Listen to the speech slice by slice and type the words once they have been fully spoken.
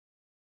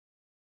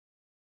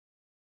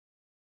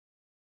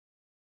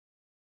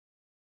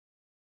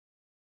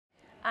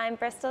I'm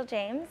Bristol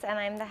James, and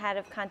I'm the head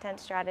of content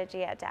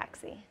strategy at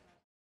Dacxi.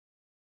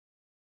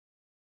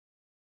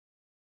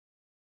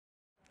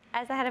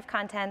 As the head of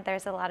content,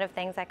 there's a lot of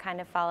things that kind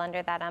of fall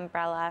under that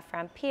umbrella,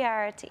 from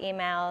PR to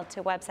email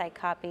to website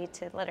copy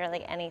to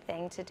literally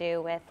anything to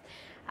do with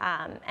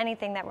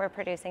anything that we're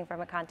producing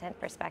from a content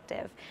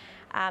perspective.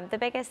 The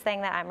biggest thing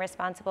that I'm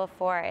responsible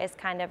for is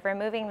kind of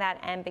removing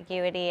that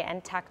ambiguity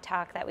and tech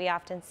talk that we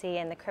often see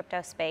in the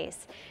crypto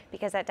space,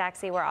 because at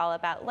Dacxi we're all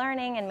about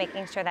learning and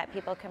making sure that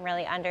people can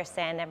really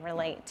understand and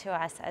relate to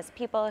us as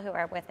people who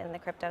are within the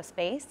crypto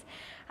space.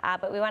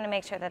 But we want to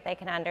make sure that they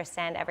can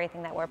understand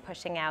everything that we're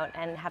pushing out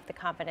and have the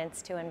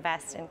confidence to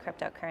invest in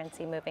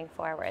cryptocurrency moving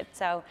forward.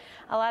 So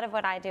a lot of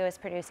what I do is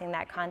producing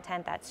that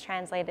content that's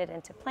translated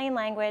into plain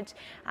language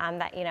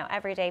that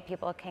everyday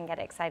people can get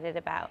excited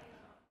about.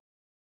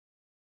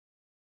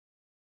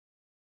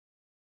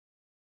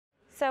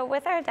 So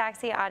with our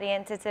Dacxi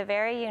audience, it's a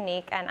very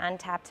unique and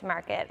untapped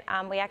market.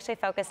 We actually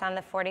focus on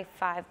the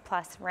 45+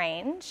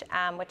 range,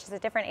 which is a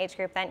different age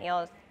group than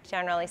you'll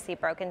generally see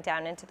broken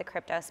down into the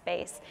crypto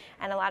space.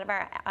 And a lot of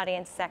our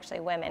audience is actually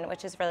women,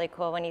 which is really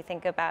cool when you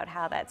think about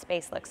how that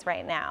space looks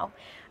right now.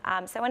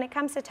 So when it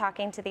comes to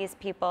talking to these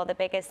people, the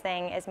biggest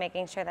thing is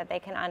making sure that they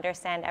can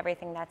understand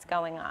everything that's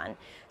going on.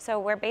 So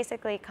we're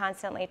basically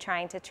constantly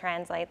trying to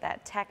translate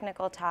that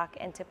technical talk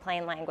into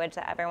plain language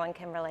that everyone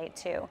can relate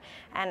to.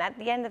 And at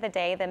the end of the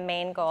day, the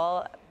main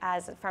goal,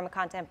 from a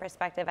content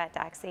perspective at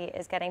Dacxi,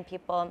 is getting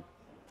people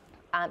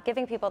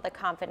giving people the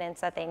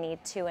confidence that they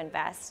need to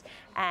invest,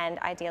 and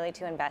ideally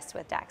to invest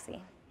with Dacxi.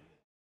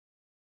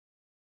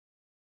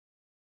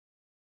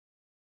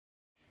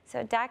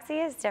 So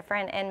Dacxi is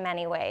different in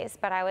many ways,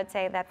 but I would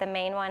say that the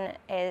main one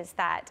is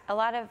that a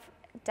lot of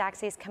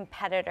Dacxi's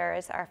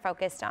competitors are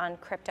focused on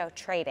crypto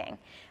trading,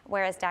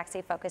 whereas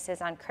Dacxi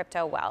focuses on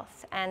crypto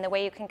wealth. And the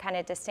way you can kind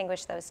of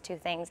distinguish those two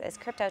things is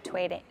crypto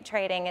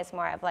trading is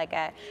more of like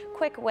a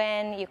quick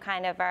win. You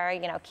kind of are,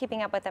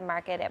 keeping up with the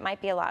market. It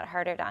might be a lot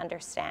harder to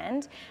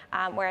understand.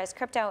 Whereas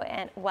crypto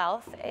and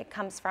wealth, it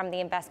comes from the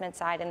investment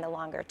side in the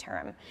longer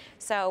term.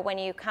 So when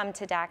you come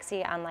to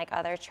Dacxi, unlike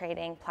other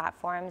trading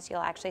platforms,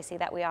 you'll actually see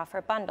that we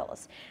offer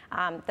bundles.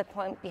 The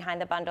point behind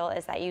the bundle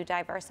is that you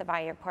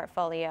diversify your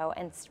portfolio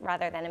and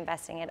rather than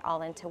investing it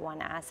all into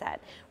one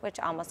asset, which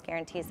almost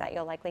guarantees that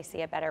you'll likely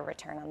see a better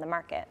return on the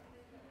market.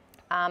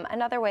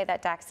 Another way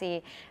that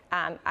Dacxi,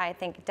 I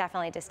think,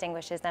 definitely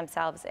distinguishes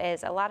themselves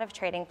is a lot of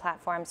trading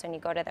platforms, when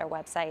you go to their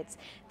websites,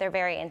 they're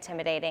very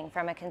intimidating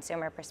from a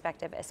consumer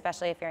perspective,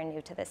 especially if you're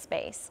new to the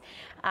space.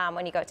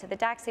 When you go to the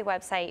Dacxi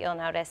website, you'll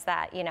notice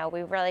that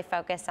we really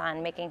focus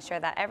on making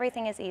sure that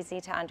everything is easy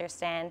to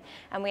understand,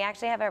 and we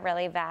actually have a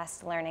really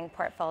vast learning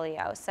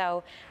portfolio.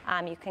 So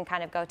you can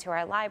kind of go to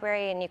our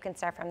library and you can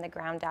start from the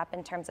ground up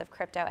in terms of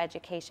crypto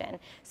education.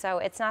 So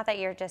it's not that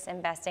you're just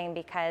investing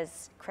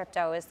because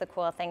crypto is the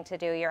cool thing to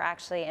do. You're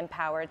actually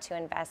empowered to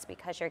invest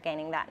because you're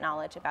gaining that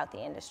knowledge about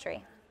the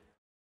industry.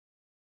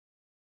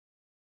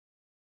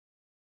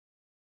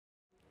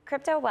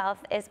 Crypto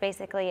wealth is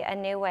basically a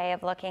new way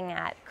of looking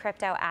at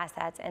crypto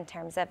assets in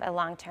terms of a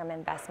long-term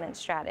investment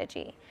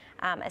strategy.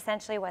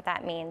 Essentially what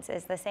that means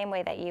is the same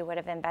way that you would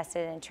have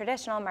invested in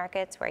traditional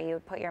markets where you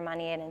would put your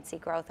money in and see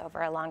growth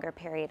over a longer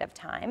period of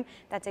time.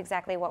 That's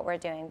exactly what we're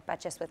doing, but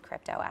just with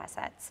crypto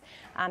assets.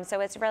 So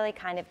it's really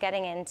kind of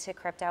getting into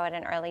crypto at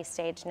an early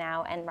stage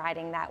now and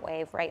riding that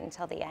wave right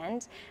until the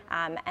end.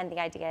 And the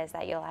idea is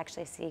that you'll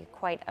actually see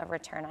quite a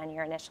return on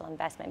your initial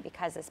investment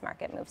because this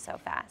market moves so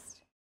fast.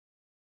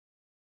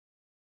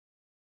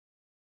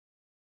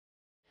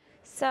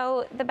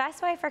 So the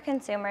best way for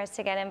consumers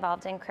to get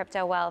involved in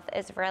crypto wealth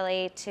is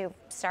really to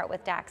start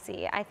with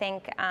Dacxi. I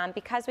think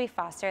because we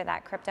foster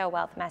that crypto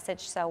wealth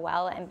message so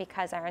well, and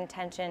because our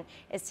intention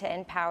is to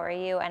empower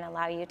you and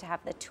allow you to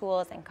have the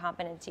tools and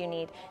confidence you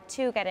need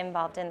to get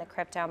involved in the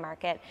crypto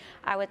market,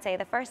 I would say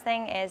the first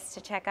thing is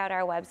to check out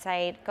our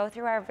website, go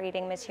through our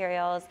reading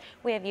materials.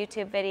 We have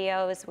YouTube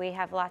videos, we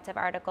have lots of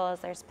articles.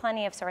 There's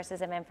plenty of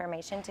sources of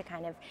information to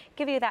kind of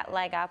give you that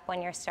leg up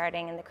when you're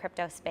starting in the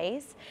crypto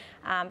space.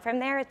 From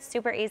there, it's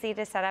super easy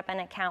to set up an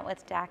account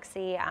with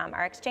Dacxi.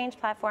 Our exchange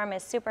platform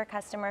is super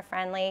customer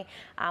friendly.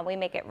 We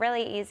make it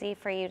really easy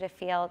for you to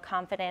feel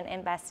confident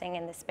investing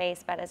in the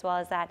space, but as well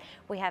as that,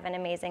 we have an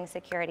amazing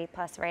Security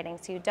Plus rating,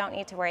 so you don't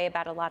need to worry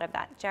about a lot of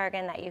that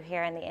jargon that you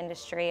hear in the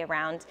industry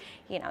around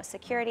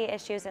security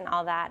issues and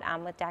all that.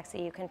 With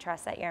Dacxi, you can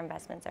trust that your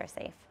investments are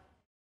safe.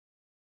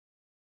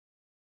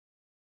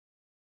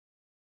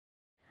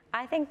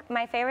 I think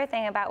my favorite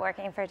thing about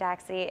working for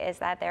Dacxi is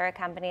that they're a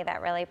company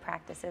that really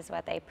practices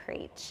what they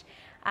preach.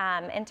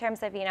 In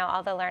terms of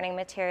all the learning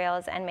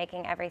materials and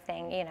making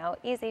everything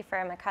easy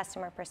from a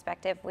customer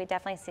perspective, we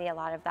definitely see a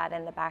lot of that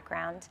in the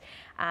background.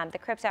 The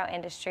crypto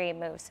industry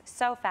moves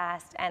so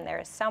fast, and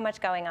there's so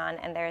much going on,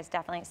 and there's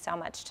definitely so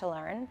much to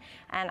learn.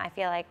 And I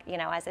feel like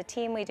as a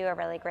team, we do a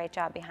really great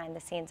job behind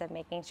the scenes of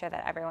making sure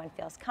that everyone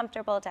feels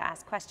comfortable to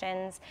ask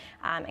questions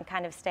and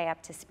kind of stay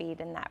up to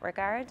speed in that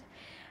regard.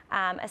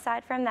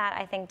 Aside from that,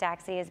 I think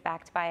Dacxi is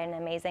backed by an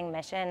amazing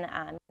mission.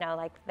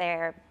 Like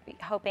they're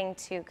hoping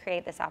to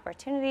create this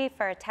opportunity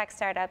for tech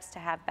startups to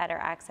have better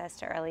access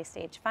to early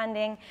stage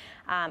funding.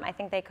 I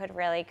think they could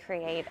really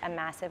create a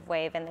massive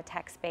wave in the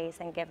tech space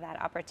and give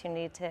that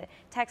opportunity to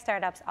tech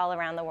startups all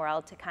around the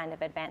world to kind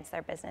of advance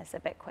their business a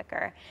bit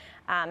quicker.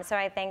 So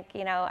I think,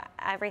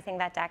 everything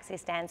that Dacxi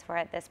stands for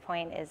at this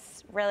point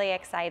is really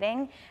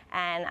exciting,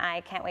 and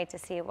I can't wait to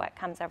see what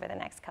comes over the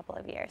next couple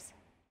of years.